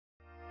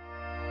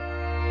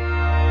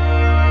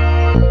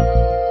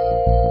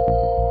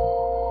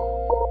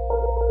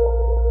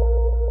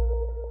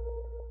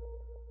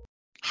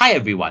Hi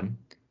everyone,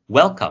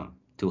 welcome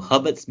to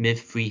Herbert Smith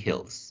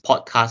Freehill's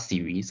podcast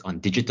series on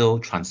digital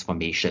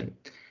transformation.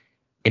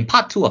 In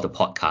part 2 of the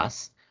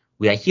podcast,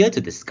 we are here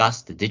to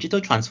discuss the digital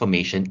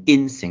transformation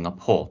in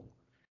Singapore.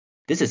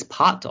 This is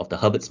part of the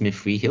Herbert Smith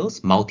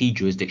Freehill's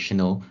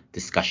multi-jurisdictional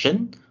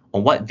discussion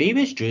on what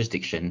various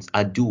jurisdictions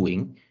are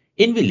doing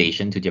in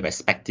relation to their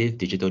respective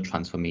digital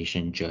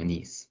transformation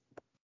journeys.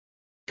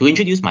 To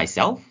introduce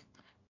myself,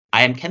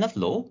 I am Kenneth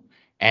Loh,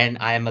 and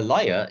I am a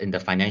lawyer in the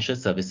financial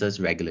services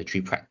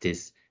regulatory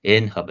practice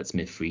in Herbert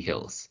Smith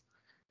Freehills.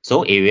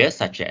 So areas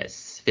such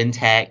as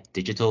fintech,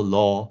 digital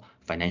law,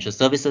 financial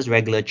services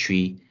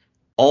regulatory,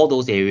 all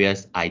those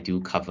areas I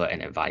do cover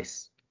and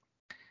advise.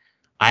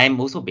 I am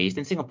also based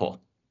in Singapore.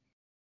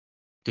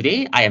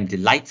 Today, I am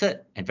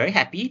delighted and very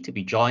happy to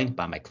be joined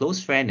by my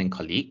close friend and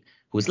colleague,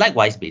 who is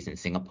likewise based in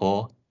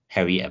Singapore,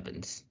 Harry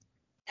Evans.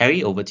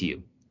 Harry, over to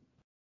you.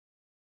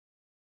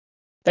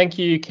 Thank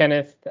you,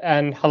 Kenneth,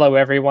 and hello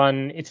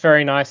everyone. It's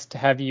very nice to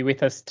have you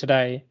with us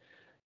today.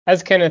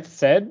 As Kenneth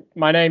said,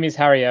 my name is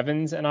Harry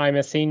Evans and I'm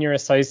a senior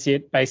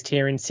associate based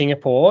here in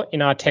Singapore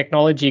in our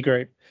technology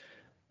group.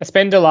 I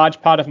spend a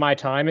large part of my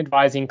time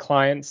advising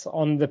clients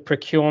on the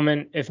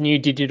procurement of new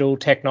digital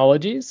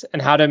technologies and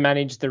how to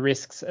manage the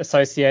risks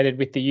associated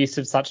with the use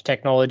of such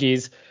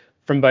technologies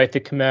from both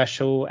a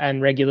commercial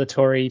and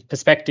regulatory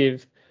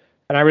perspective.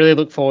 And I really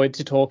look forward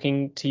to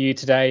talking to you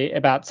today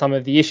about some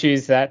of the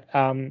issues that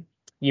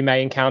you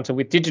may encounter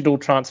with digital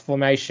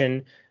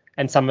transformation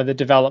and some of the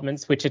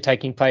developments which are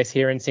taking place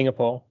here in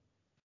Singapore.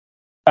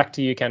 Back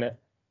to you, Kenneth.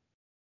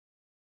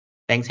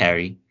 Thanks,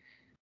 Harry.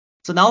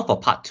 So now for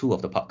part 2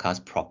 of the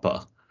podcast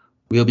proper,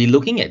 we'll be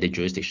looking at the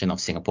jurisdiction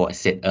of Singapore as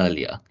said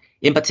earlier.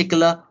 In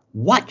particular,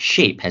 what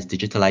shape has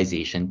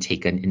digitalization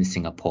taken in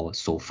Singapore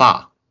so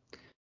far?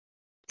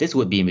 This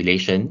would be in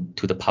relation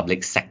to the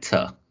public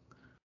sector.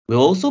 We'll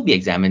also be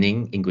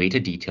examining in greater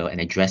detail and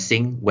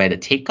addressing where the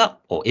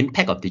take-up or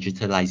impact of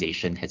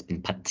digitalization has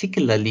been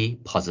particularly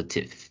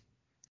positive.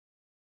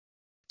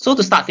 So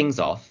to start things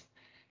off,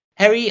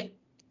 Harry,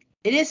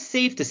 it is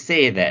safe to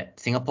say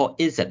that Singapore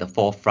is at the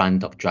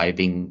forefront of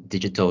driving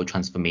digital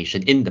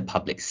transformation in the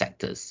public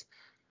sectors.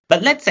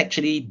 But let's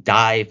actually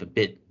dive a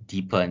bit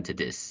deeper into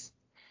this.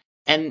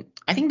 And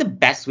I think the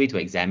best way to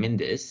examine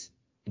this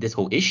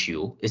whole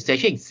issue is to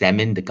actually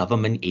examine the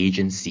government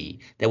agency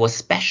that was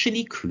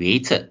specially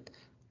created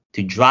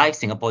to drive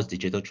Singapore's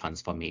digital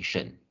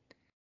transformation.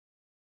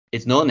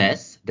 It's known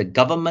as the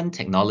Government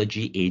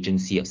Technology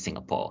Agency of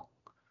Singapore,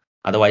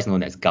 otherwise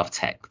known as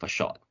GovTech for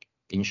short.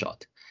 In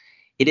short,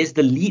 it is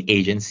the lead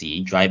agency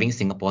driving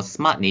Singapore's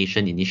Smart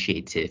Nation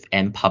initiative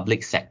and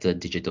public sector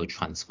digital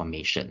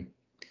transformation.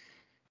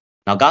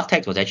 Now,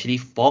 GovTech was actually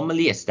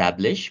formally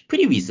established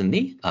pretty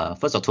recently,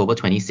 1st October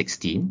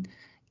 2016,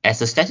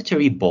 as a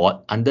statutory board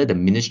under the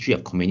Ministry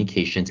of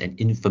Communications and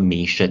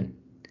Information.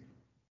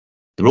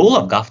 The role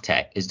of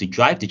GovTech is to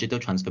drive digital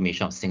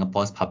transformation of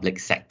Singapore's public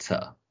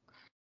sector.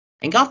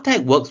 And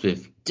GovTech works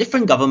with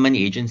different government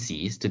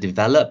agencies to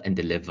develop and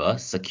deliver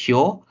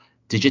secure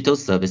digital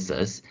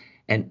services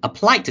and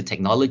applied to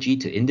technology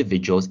to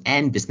individuals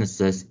and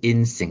businesses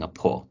in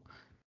Singapore.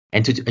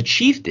 And to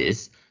achieve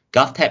this,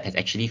 GovTech has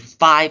actually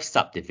 5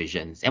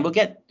 subdivisions, and we'll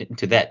get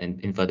into that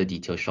in further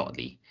detail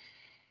shortly.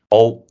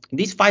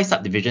 These 5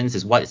 subdivisions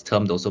is what is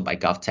termed also by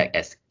GovTech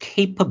as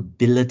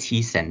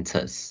capability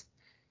centers.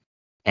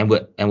 And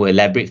we'll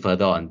elaborate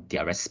further on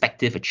their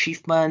respective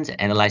achievements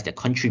and analyze their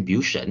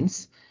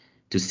contributions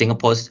to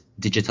Singapore's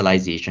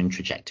digitalization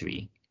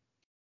trajectory.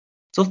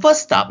 So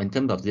first up, in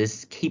terms of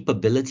this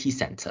capability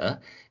center,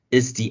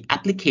 is the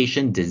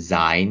Application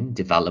Design,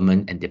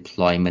 Development and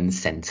Deployment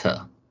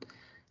Center,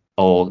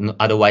 or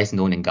otherwise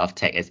known in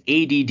GovTech as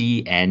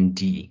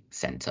ADD&D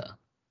Center.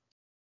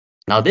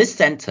 Now, this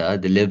center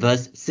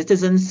delivers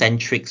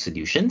citizen-centric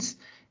solutions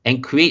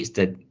and creates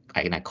the,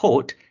 and I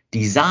quote,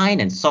 design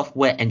and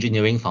software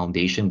engineering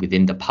foundation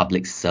within the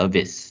public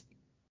service.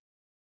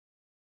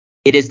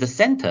 It is the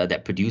center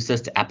that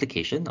produces the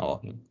application,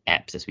 or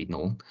apps as we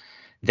know,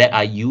 that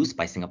are used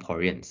by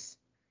Singaporeans.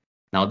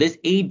 Now, this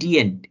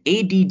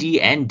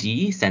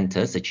ADD&D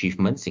Center's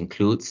achievements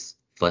includes,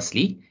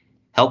 firstly,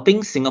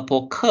 helping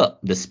Singapore curb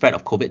the spread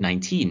of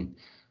COVID-19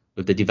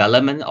 with the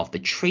development of the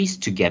Trace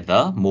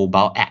Together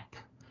mobile app,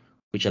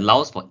 which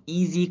allows for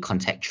easy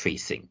contact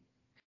tracing.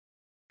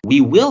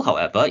 We will,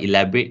 however,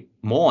 elaborate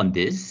more on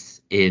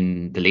this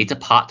in the later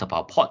part of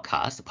our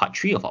podcast, part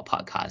 3 of our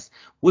podcast,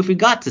 with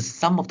regard to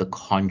some of the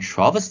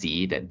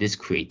controversy that this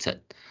created,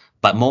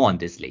 but more on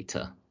this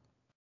later.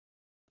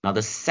 Now,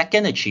 the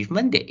second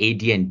achievement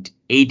the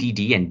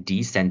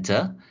ADD&D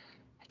Center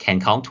can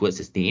count towards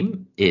its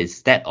name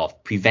is that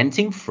of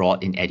preventing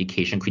fraud in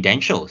education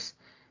credentials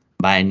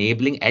by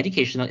enabling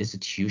educational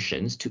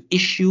institutions to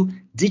issue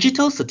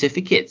digital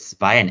certificates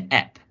via an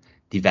app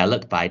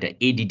developed by the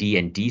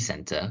ADD&D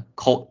Center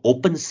called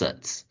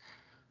OpenCerts.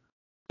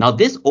 Now,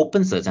 this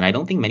OpenCerts, and I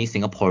don't think many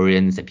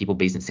Singaporeans and people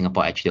based in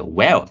Singapore are actually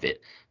aware of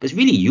it, but it's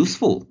really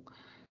useful.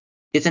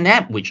 It's an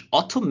app which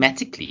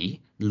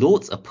automatically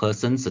loads a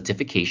person's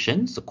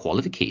certifications or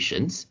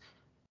qualifications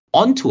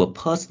onto a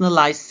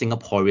personalized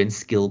Singaporean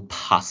skill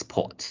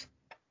passport.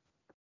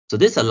 So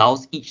this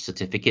allows each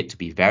certificate to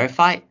be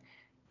verified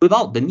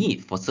without the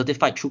need for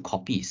certified true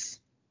copies.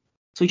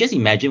 So just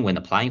imagine when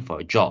applying for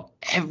a job,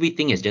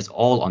 everything is just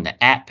all on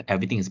the app,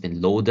 everything has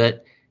been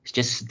loaded. It's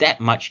just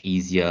that much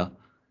easier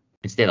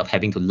instead of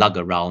having to lug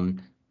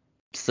around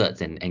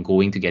certs and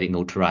going to get it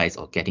notarized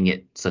or getting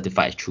it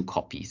certified as true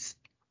copies.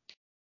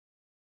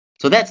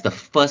 So that's the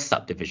first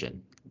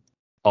subdivision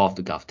of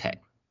the GovTech.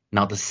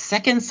 Now the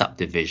second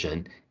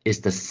subdivision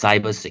is the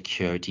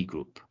cybersecurity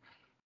group.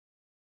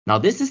 Now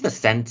this is the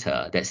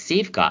center that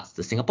safeguards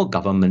the Singapore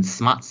government's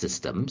smart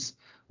systems,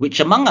 which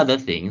among other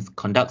things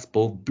conducts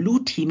both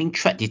blue teaming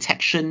threat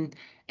detection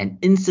and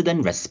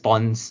incident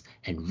response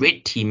and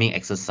red teaming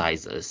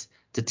exercises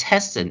to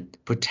test and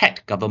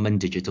protect government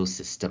digital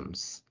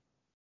systems.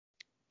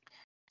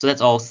 So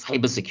that's all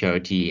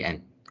cybersecurity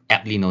and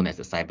aptly known as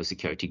the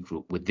cybersecurity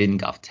group within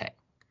GovTech.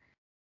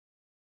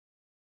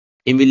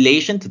 In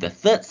relation to the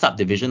third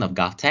subdivision of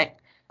GovTech,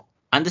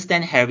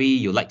 understand, Harry,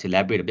 you'd like to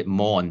elaborate a bit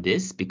more on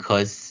this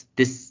because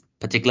this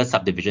particular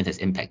subdivision has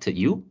impacted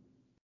you.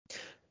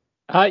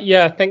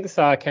 Yeah, thanks,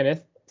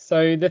 Kenneth.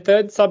 So the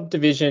third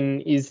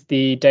subdivision is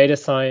the Data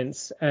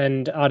Science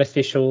and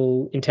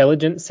Artificial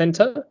Intelligence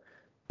Centre,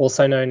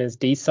 also known as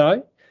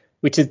DSI,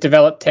 which has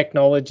developed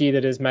technology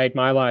that has made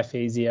my life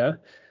easier.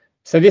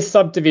 So this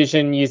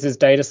subdivision uses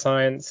data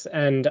science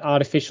and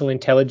artificial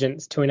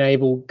intelligence to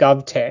enable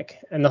GovTech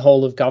and the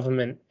whole of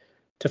government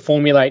to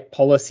formulate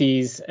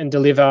policies and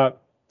deliver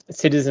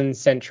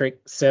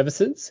citizen-centric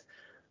services.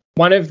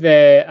 One of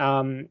their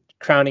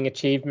crowning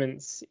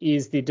achievements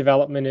is the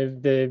development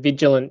of the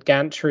Vigilant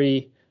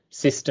Gantry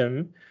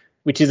system,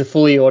 which is a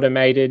fully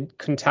automated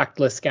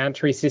contactless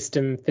gantry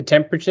system for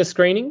temperature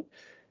screening.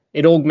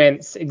 It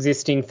augments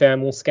existing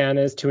thermal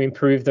scanners to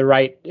improve the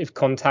rate of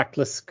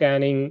contactless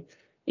scanning,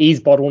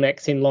 ease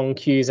bottlenecks in long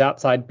queues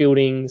outside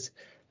buildings,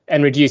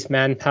 and reduce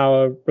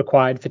manpower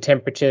required for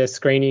temperature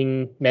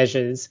screening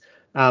measures,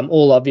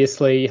 all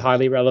obviously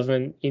highly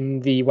relevant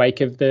in the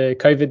wake of the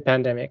COVID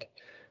pandemic.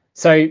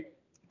 So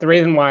the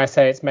reason why I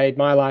say it's made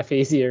my life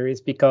easier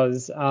is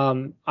because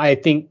I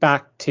think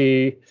back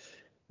to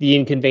the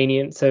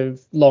inconvenience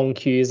of long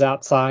queues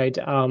outside,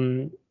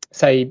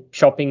 say,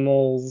 shopping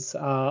malls,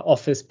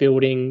 office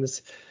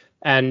buildings,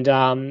 and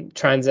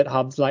transit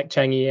hubs like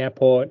Changi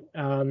Airport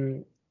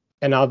and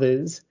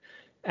others.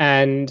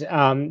 And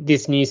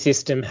this new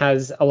system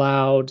has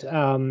allowed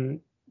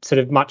sort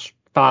of much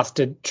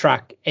faster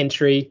track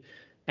entry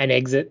and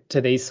exit to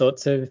these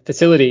sorts of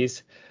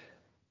facilities.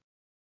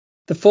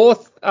 The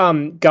fourth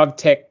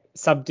GovTech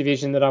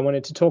subdivision that I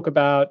wanted to talk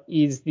about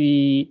is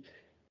the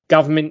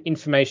Government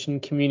Information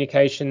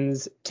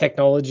Communications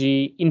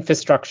Technology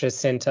Infrastructure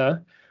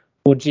Centre,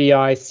 or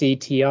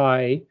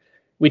GICTI,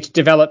 which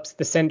develops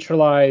the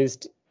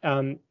centralised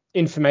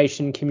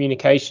information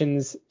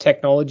communications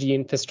technology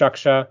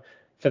infrastructure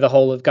for the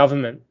whole of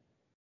government.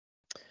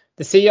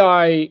 The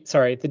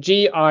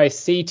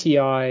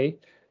GICTI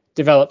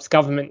develops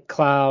government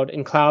cloud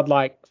and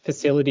cloud-like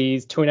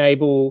facilities to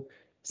enable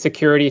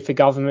security for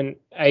government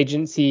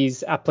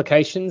agencies'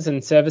 applications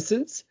and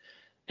services.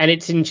 And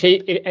its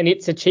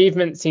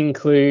achievements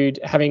include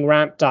having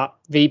ramped up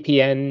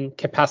VPN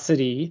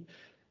capacity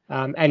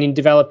and in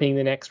developing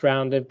the next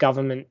round of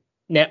government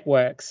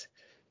networks.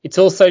 It's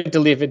also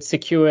delivered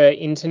secure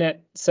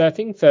internet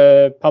surfing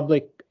for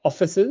public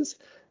officers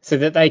so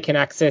that they can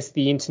access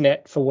the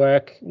internet for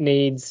work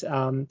needs,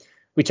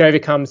 which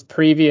overcomes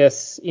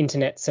previous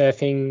internet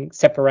surfing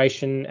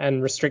separation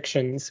and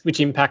restrictions, which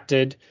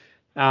impacted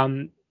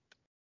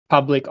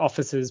public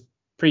officers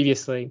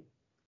previously.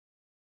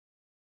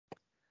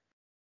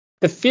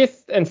 The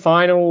fifth and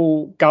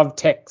final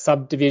GovTech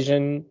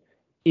subdivision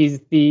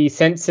is the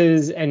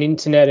Sensors and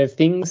Internet of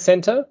Things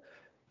Centre,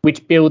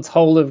 which builds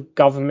whole of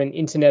government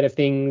Internet of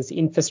Things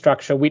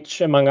infrastructure,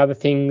 which, among other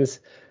things,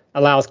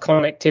 allows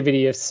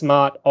connectivity of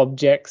smart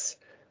objects,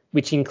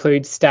 which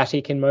includes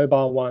static and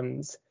mobile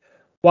ones,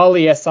 while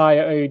the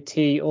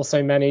SIoT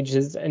also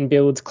manages and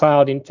builds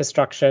cloud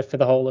infrastructure for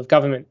the whole of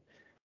government.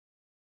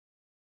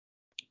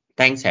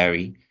 Thanks,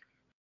 Harry.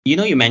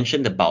 You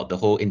mentioned about the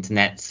whole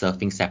internet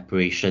surfing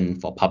separation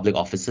for public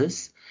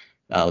officers,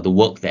 the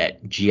work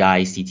that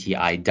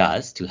GICTI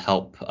does to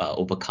help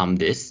overcome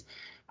this.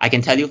 I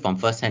can tell you from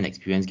first-hand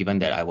experience, given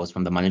that I was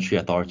from the Monetary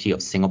Authority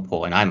of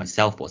Singapore and I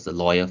myself was a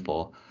lawyer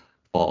for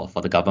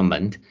the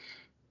government,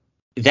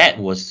 that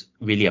was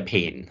really a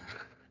pain,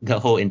 the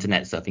whole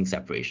internet surfing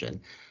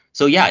separation.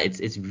 So yeah,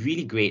 it's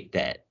really great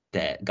that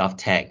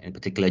GovTech, in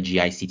particular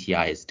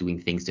GICTI, is doing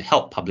things to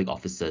help public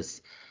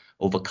officers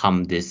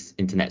overcome this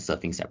internet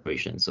surfing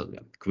separation. So yeah,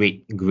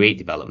 great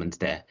developments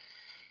there.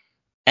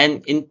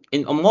 And in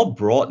more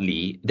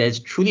broadly,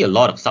 there's truly a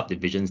lot of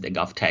subdivisions that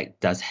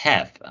GovTech does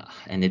have,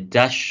 and it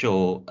does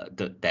show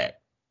that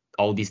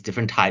all these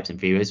different types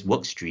and various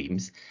work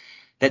streams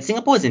that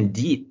Singapore is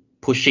indeed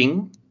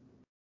pushing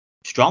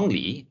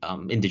strongly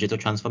in digital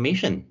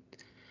transformation.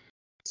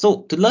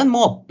 So to learn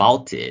more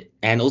about it,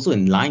 and also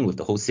in line with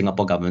the whole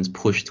Singapore government's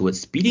push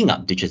towards speeding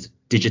up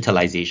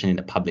digitalization in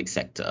the public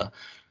sector,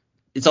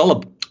 it's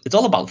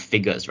all about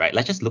figures, right?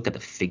 Let's just look at the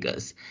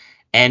figures.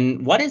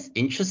 And what is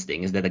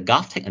interesting is that the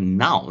GovTech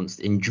announced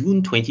in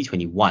June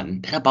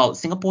 2021 that about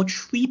Singapore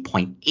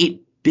 $3.8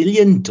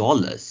 billion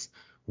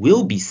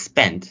will be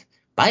spent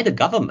by the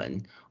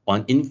government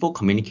on info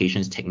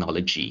communications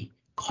technology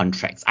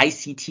contracts,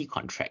 ICT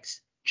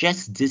contracts,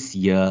 just this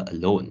year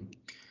alone.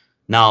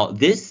 Now,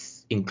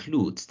 this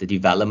includes the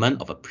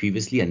development of a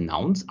previously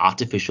announced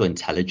artificial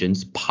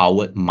intelligence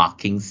powered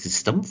marking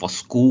system for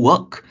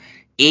schoolwork,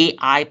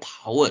 AI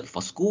powered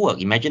for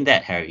schoolwork. Imagine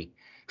that, Harry.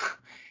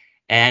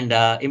 And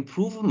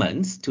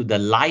improvements to the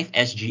Live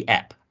SG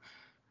app.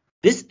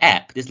 This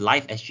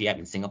Live SG app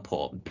in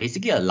Singapore,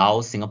 basically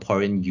allows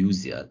Singapore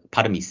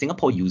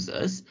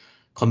users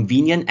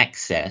convenient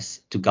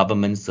access to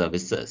government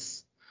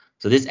services.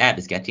 So this app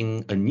is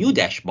getting a new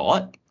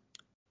dashboard,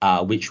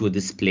 which will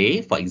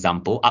display, for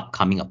example,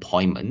 upcoming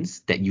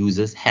appointments that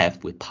users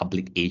have with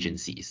public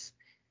agencies.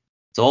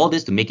 So all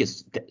this to make it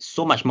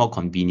so much more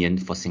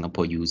convenient for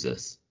Singapore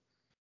users.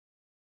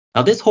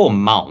 Now, this whole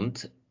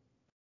amount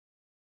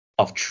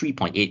of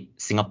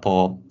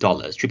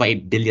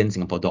 3.8 billion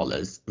Singapore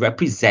dollars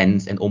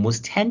represents an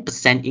almost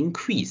 10%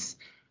 increase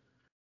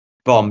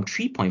from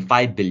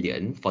 3.5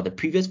 billion for the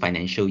previous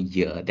financial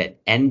year that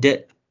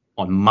ended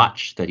on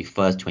March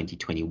 31st,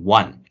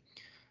 2021.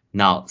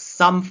 Now,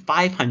 some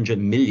 500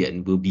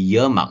 million will be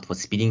earmarked for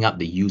speeding up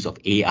the use of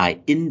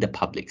AI in the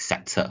public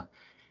sector.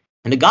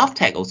 And the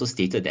GovTech also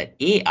stated that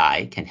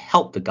AI can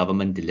help the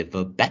government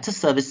deliver better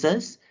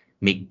services,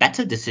 make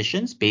better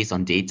decisions based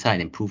on data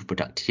and improve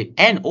productivity.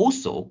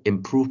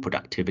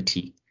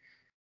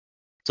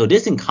 So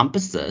this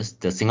encompasses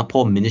the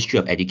Singapore Ministry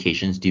of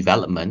Education's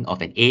development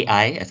of an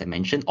AI, as I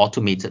mentioned,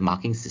 automated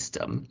marking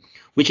system,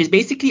 which is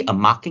basically a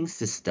marking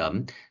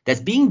system that's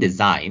being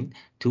designed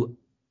to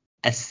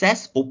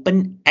access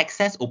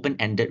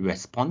open-ended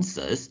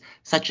responses,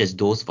 such as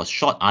those for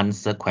short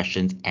answer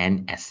questions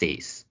and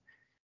essays.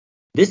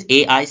 This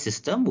AI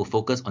system will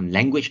focus on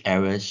language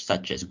errors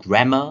such as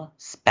grammar,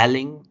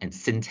 spelling, and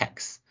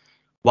syntax,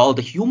 while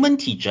the human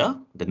teacher,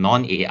 the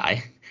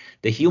non-AI,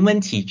 the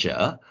human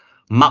teacher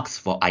marks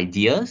for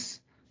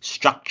ideas,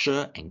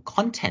 structure, and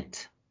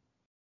content.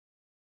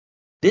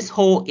 This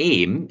whole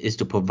aim is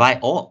to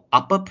provide all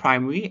upper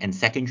primary and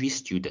secondary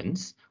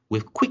students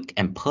with quick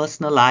and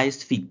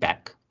personalized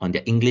feedback on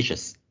their English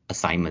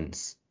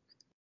assignments.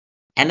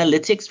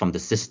 Analytics from the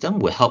system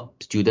will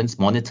help students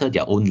monitor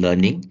their own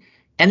learning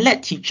and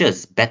let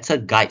teachers better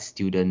guide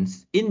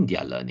students in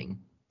their learning.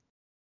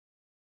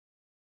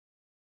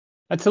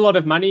 That's a lot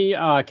of money,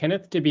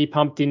 Kenneth, to be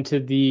pumped into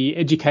the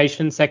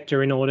education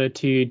sector in order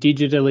to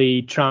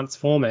digitally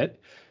transform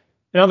it.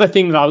 Another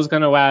thing that I was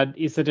going to add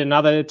is that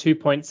another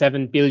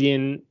 2.7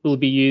 billion will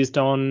be used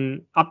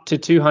on up to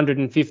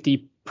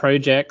 250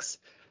 projects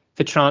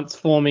for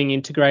transforming,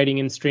 integrating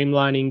and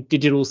streamlining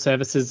digital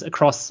services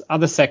across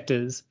other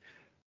sectors.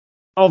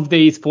 Of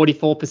these,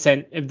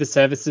 44% of the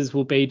services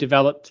will be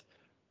developed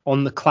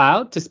on the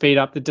cloud to speed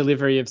up the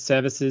delivery of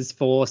services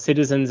for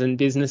citizens and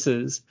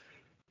businesses.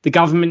 The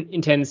government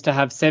intends to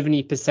have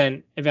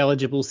 70% of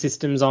eligible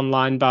systems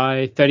online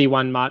by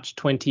 31 March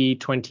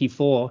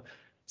 2024,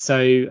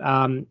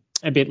 so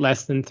a bit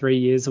less than 3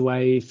 years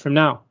away from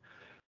now.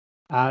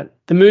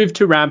 The move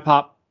to ramp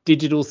up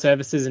digital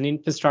services and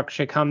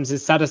infrastructure comes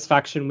as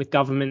satisfaction with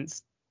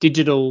government's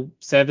digital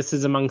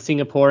services among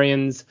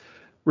Singaporeans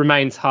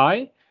remains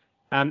high.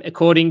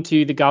 According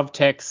to the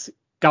GovTech's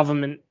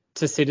Government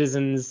to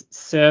Citizens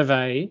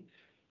survey,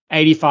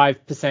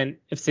 85%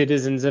 of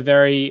citizens are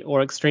very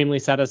or extremely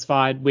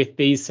satisfied with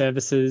these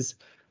services,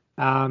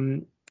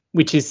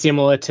 which is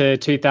similar to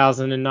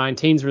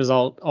 2019's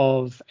result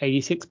of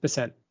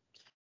 86%.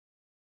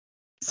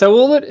 So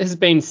all that has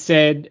been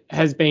said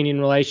has been in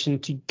relation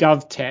to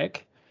GovTech.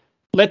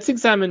 Let's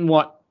examine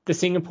what the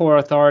Singapore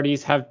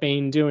authorities have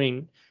been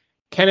doing.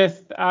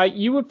 Kenneth,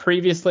 you were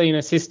previously an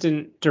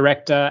assistant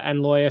director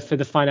and lawyer for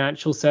the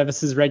financial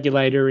services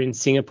regulator in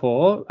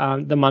Singapore,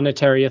 the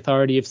Monetary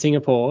Authority of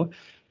Singapore.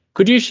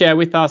 Could you share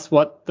with us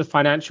what the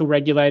financial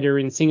regulator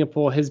in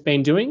Singapore has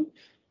been doing?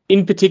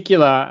 In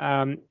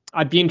particular,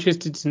 I'd be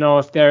interested to know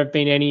if there have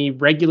been any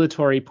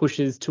regulatory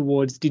pushes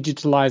towards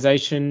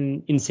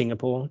digitalization in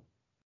Singapore.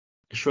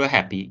 Sure,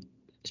 Harry.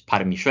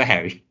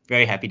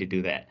 Very happy to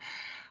do that.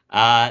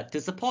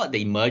 To support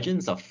the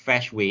emergence of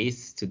fresh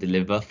ways to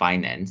deliver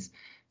finance,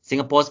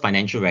 Singapore's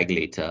financial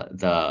regulator,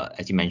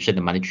 as you mentioned,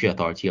 the Monetary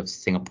Authority of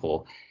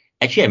Singapore,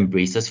 actually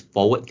embraces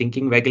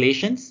forward-thinking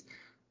regulations.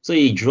 So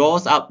it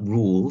draws up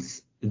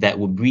rules that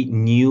will breed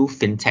new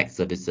fintech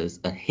services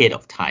ahead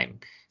of time.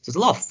 So there's a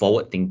lot of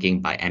forward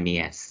thinking by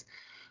MAS.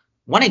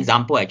 One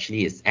example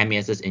actually is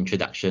MAS's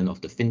introduction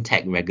of the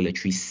fintech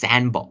regulatory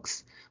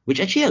sandbox, which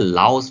actually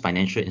allows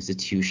financial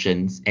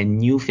institutions and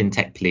new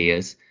fintech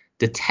players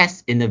to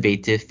test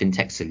innovative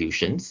fintech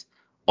solutions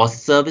or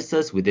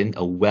services within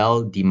a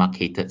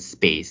well-demarcated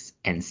space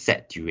and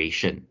set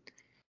duration.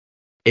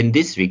 In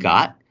this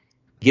regard,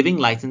 giving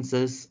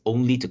licenses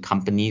only to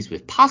companies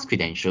with past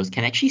credentials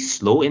can actually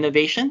slow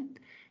innovation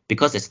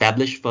because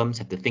established firms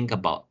have to think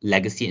about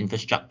legacy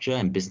infrastructure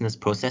and business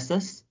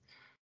processes.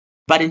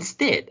 But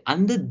instead,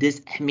 under this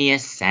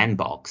MAS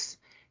sandbox,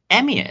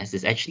 MAS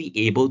is actually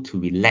able to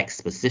relax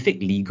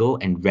specific legal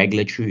and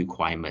regulatory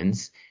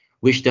requirements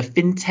which the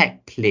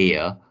fintech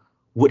player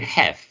would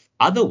have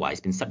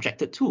otherwise been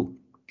subjected to.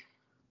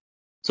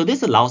 So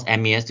this allows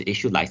MAS to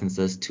issue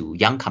licenses to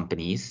young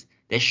companies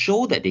that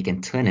show that they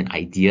can turn an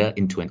idea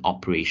into an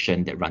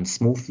operation that runs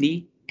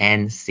smoothly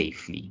and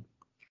safely.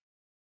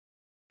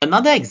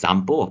 Another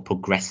example of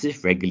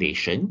progressive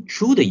regulation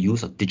through the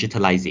use of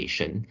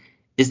digitalization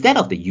is that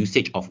of the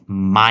usage of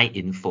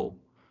MyInfo.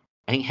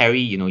 I think, Harry,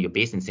 you're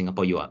based in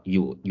Singapore.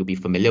 You'll be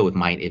familiar with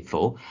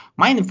MyInfo.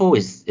 MyInfo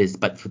is,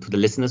 but to the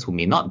listeners who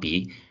may not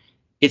be,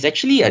 it's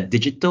actually a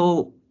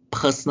digital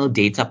personal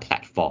data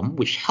platform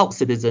which helps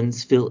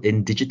citizens fill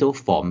in digital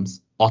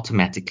forms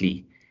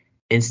automatically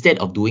instead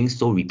of doing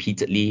so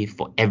repeatedly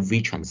for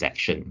every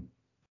transaction.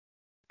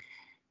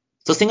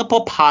 So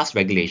Singapore passed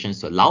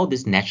regulations to allow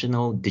this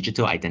national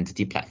digital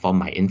identity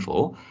platform,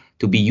 MyInfo,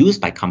 to be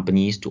used by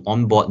companies to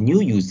onboard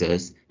new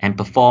users and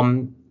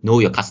perform Know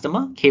Your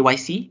Customer,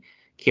 KYC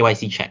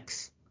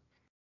checks.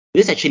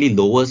 This actually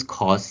lowers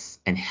costs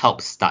and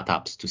helps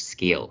startups to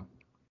scale.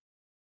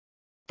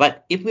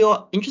 But if we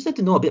are interested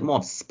to know a bit more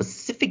of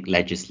specific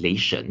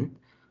legislation,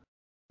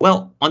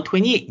 well, on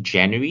 28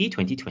 January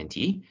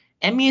 2020,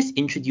 MAS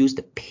introduced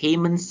the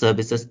Payment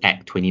Services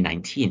Act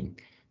 2019,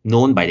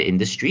 known by the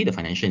industry, the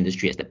financial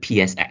industry, as the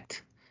PS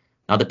Act.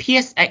 Now, the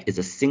PS Act is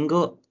a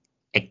single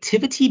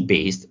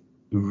activity-based,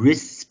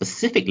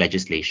 risk-specific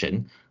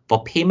legislation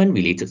for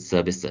payment-related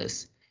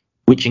services,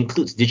 which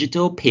includes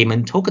digital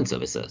payment token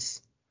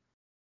services.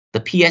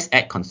 The PS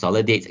Act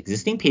consolidates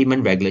existing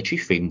payment regulatory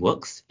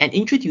frameworks and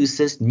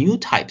introduces new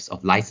types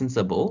of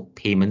licensable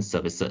payment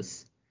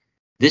services.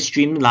 This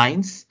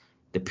streamlines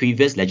the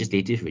previous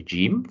legislative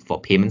regime for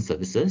payment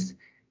services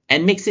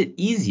and makes it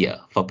easier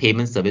for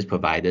payment service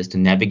providers to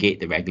navigate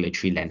the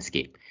regulatory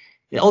landscape.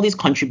 And all this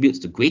contributes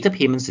to greater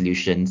payment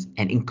solutions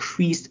and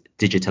increased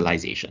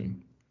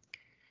digitalization.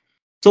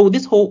 So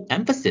this whole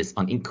emphasis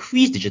on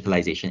increased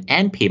digitalization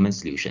and payment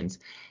solutions,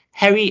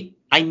 Harry,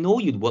 I know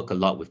you'd work a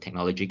lot with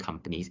technology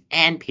companies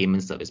and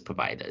payment service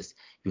providers.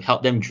 You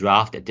help them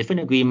draft their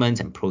different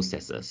agreements and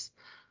processes.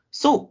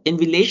 So in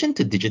relation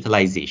to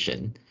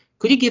digitalization,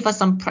 could you give us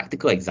some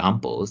practical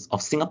examples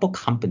of Singapore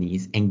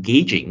companies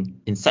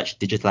engaging in such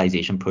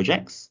digitalization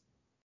projects?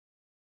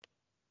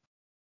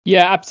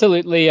 Yeah,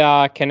 absolutely,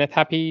 Kenneth.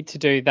 Happy to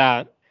do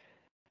that.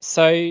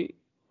 So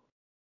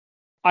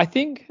I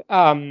think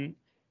the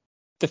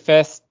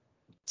first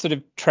sort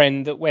of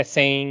trend that we're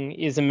seeing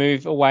is a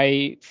move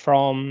away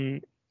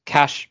from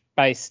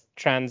cash-based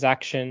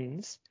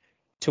transactions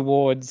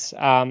towards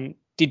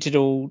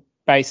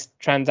digital-based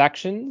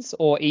transactions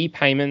or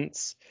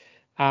e-payments,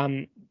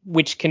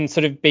 which can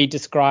sort of be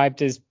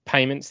described as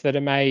payments that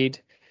are made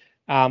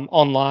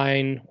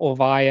online or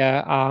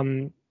via,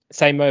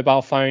 say,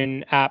 mobile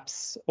phone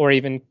apps or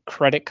even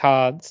credit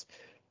cards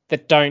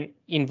that don't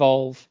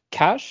involve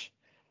cash.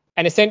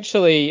 And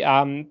essentially,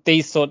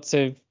 these sorts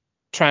of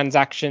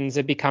transactions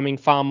are becoming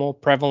far more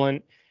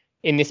prevalent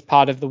in this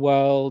part of the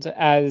world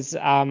as,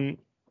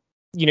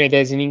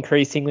 there's an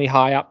increasingly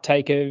high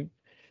uptake of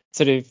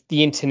sort of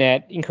the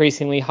internet,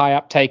 increasingly high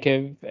uptake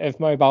of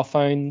mobile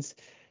phones,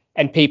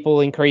 and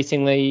people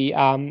increasingly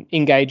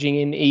engaging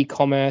in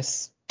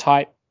e-commerce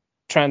type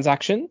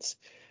transactions.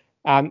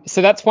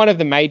 So that's one of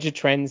the major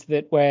trends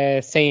that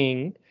we're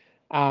seeing.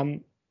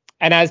 And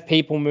as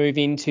people move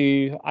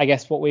into, I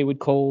guess, what we would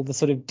call the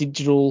sort of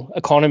digital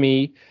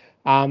economy,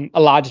 a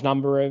large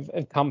number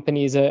of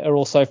companies are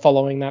also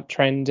following that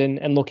trend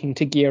and looking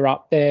to gear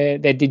up their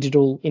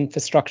digital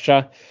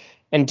infrastructure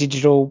and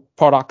digital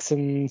products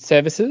and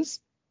services.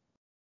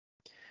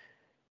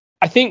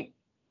 I think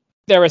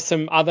there are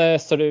some other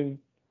sort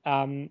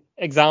of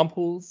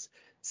examples.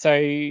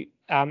 So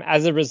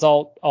as a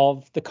result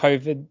of the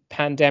COVID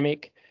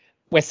pandemic,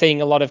 we're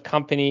seeing a lot of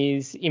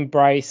companies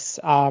embrace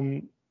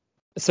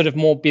sort of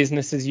more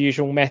business as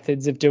usual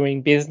methods of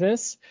doing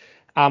business.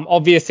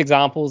 Obvious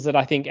examples that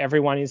I think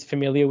everyone is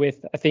familiar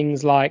with are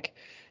things like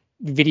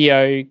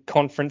video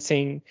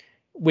conferencing,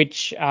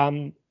 which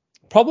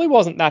probably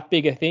wasn't that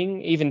big a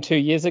thing even 2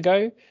 years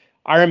ago.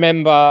 I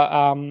remember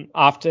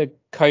after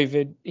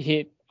COVID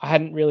hit, I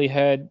hadn't really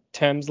heard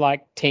terms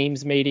like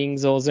Teams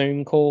meetings or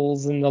Zoom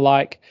calls and the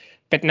like,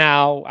 but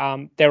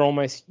now they're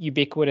almost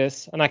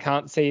ubiquitous, and I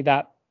can't see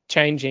that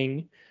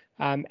changing.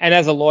 And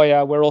as a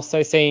lawyer, we're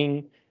also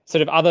seeing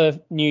sort of other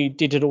new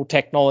digital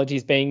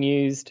technologies being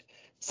used,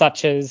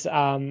 such as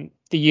the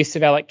use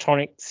of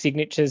electronic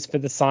signatures for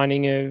the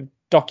signing of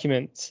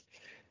documents.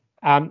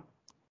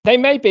 They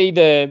may be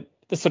the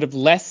sort of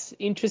less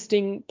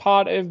interesting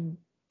part of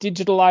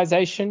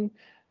digitalization.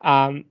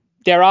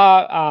 There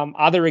are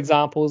other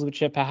examples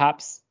which are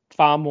perhaps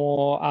far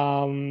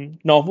more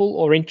novel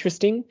or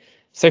interesting.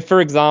 So, for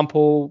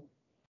example,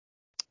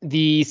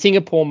 the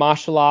Singapore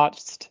martial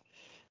arts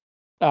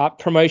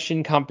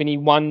promotion company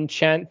One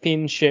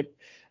Championship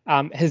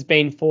has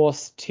been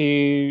forced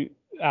to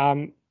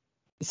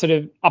sort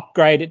of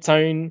upgrade its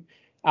own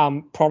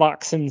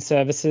products and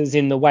services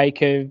in the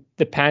wake of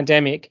the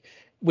pandemic,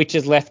 which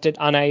has left it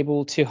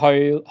unable to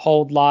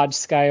hold large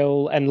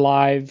scale and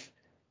live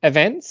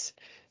events.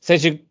 So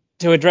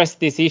to address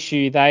this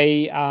issue,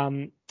 they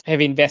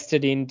have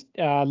invested in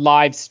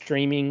live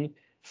streaming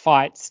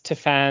fights to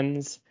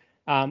fans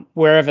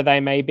wherever they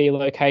may be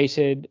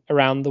located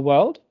around the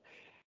world.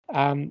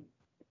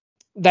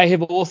 They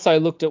have also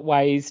looked at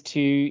ways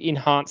to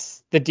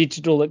enhance the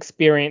digital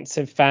experience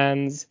of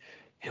fans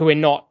who are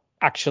not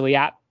actually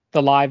at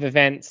the live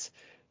events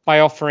by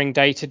offering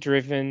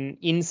data-driven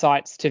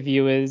insights to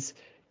viewers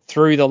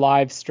through the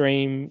live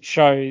stream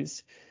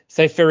shows.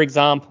 So, for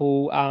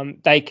example,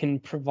 they can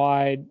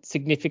provide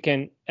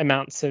significant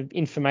amounts of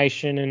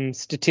information and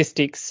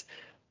statistics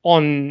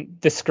on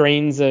the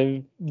screens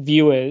of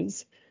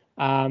viewers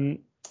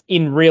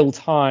in real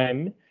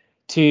time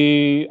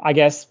to, I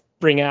guess,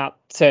 bring out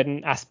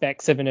certain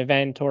aspects of an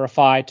event or a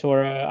fight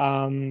or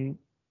a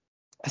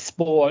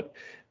sport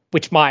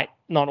which might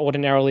not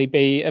ordinarily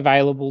be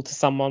available to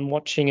someone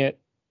watching it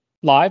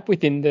live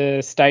within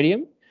the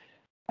stadium.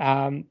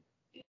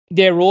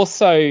 They're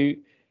also,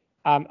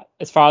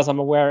 as far as I'm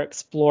aware,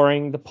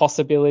 exploring the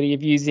possibility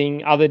of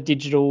using other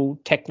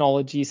digital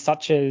technologies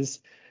such as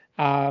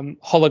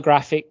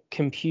holographic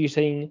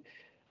computing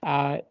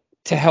to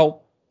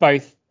help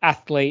both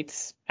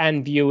athletes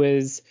and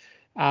viewers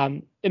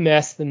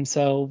immerse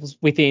themselves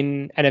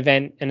within an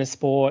event and a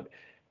sport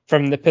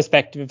from the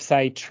perspective of,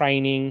 say,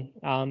 training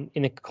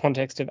in the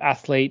context of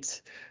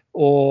athletes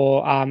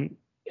or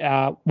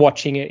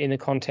watching it in the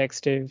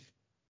context of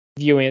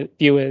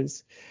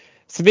viewers.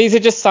 So these are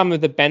just some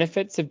of the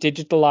benefits of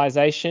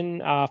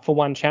digitalization for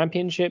One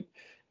Championship,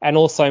 and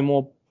also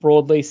more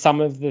broadly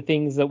some of the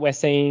things that we're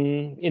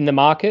seeing in the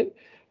market,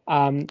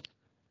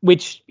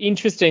 which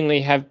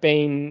interestingly have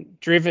been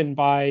driven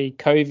by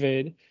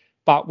COVID,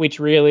 but which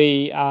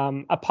really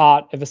are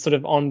part of a sort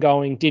of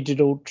ongoing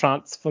digital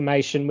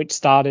transformation which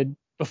started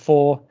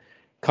before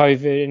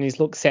COVID and is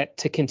set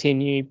to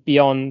continue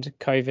beyond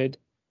COVID.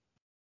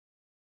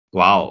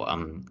 Wow,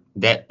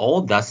 that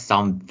all does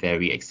sound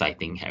very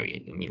exciting,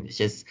 Harry. I mean, it's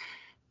just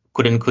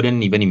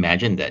couldn't even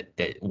imagine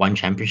that One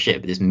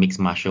Championship, this mixed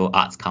martial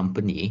arts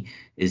company,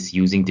 is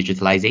using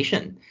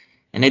digitalization.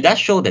 And it does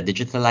show that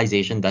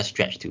digitalization does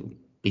stretch to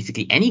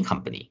basically any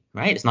company,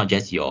 right? It's not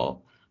just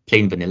your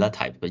plain vanilla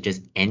type, but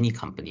just any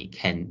company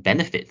can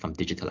benefit from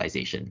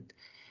digitalization.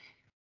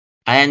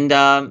 And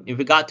in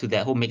regard to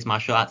that whole mixed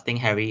martial arts thing,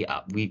 Harry,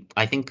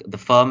 I think the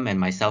firm and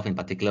myself in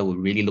particular will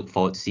really look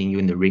forward to seeing you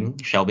in the ring,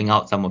 shelving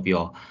out some of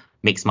your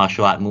mixed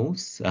martial art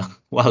moves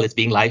while it's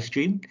being live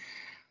streamed.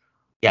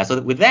 Yeah,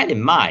 so with that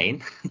in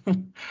mind,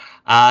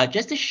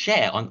 just to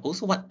share on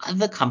also what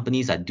other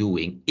companies are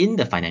doing in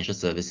the financial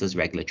services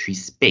regulatory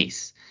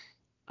space.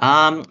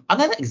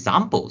 Other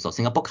examples of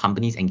Singapore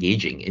companies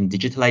engaging in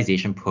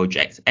digitalization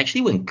projects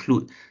actually will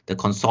include the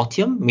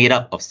consortium made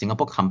up of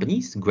Singapore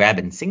companies, Grab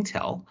and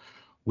Singtel,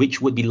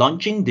 which would be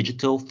launching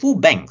digital full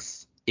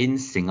banks in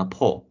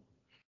Singapore.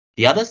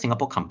 The other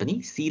Singapore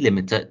company, Sea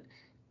Limited,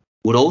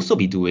 would also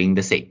be doing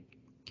the same.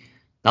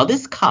 Now,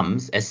 this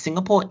comes as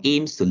Singapore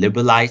aims to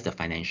liberalize the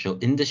financial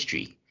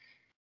industry.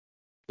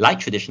 Like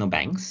traditional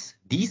banks,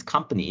 these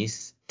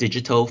companies,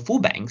 digital full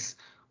banks,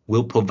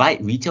 will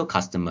provide retail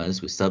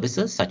customers with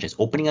services such as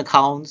opening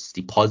accounts,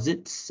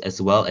 deposits,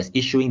 as well as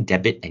issuing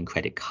debit and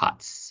credit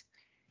cards.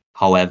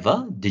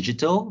 However,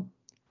 digital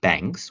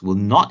banks will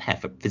not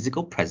have a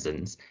physical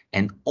presence,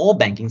 and all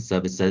banking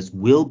services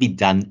will be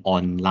done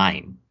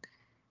online.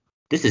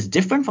 This is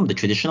different from the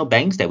traditional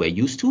banks that we're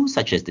used to,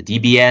 such as the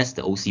DBS,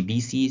 the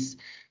OCBCs.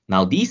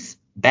 Now, these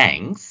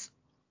banks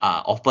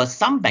offer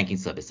some banking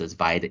services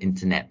via the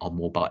internet or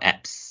mobile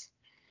apps.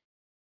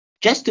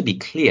 Just to be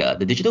clear,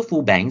 the digital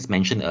full banks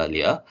mentioned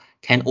earlier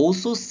can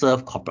also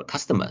serve corporate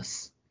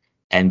customers,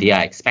 and they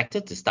are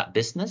expected to start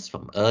business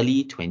from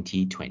early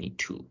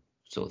 2022.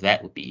 So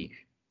that would be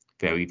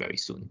very, very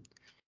soon.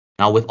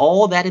 Now, with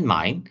all that in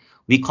mind,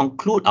 we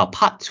conclude our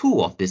part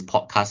 2 of this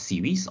podcast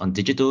series on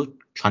digital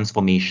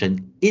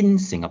transformation in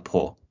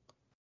Singapore.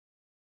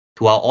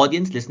 To our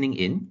audience listening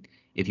in,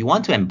 if you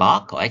want to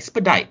embark or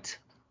expedite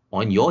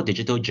on your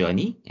digital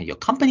journey and your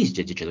company's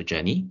digital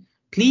journey,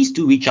 please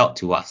do reach out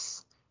to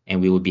us,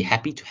 and we will be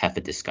happy to have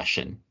a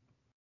discussion.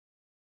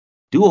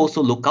 Do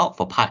also look out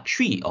for part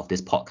 3 of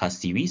this podcast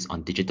series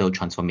on digital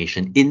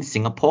transformation in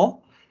Singapore,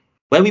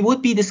 where we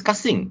would be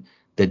discussing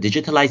the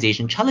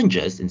digitalization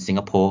challenges in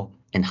Singapore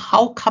and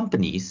how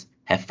companies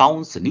have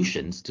found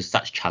solutions to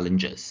such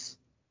challenges.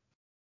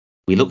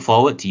 We look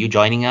forward to you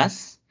joining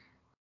us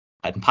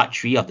in part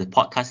 3 of the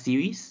podcast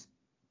series.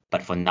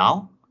 But for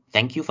now,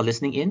 thank you for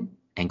listening in,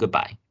 and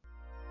goodbye.